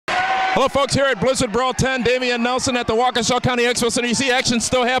Hello, folks, here at Blizzard Brawl 10. Damian Nelson at the Waukesha County Expo Center. You see action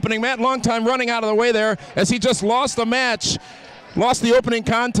still happening. Matt Longtime running out of the way there as he just lost the match. Lost the opening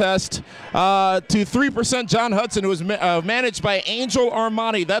contest to 3% John Hudson, who was managed by Angel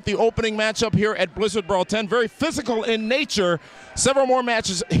Armani. That's the opening matchup here at Blizzard Brawl 10. Very physical in nature. Several more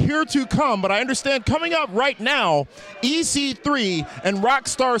matches here to come, but I understand coming up right now, EC3 and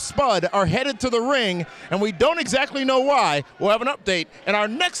Rockstar Spud are headed to the ring, and we don't exactly know why. We'll have an update in our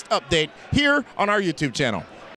next update here on our YouTube channel.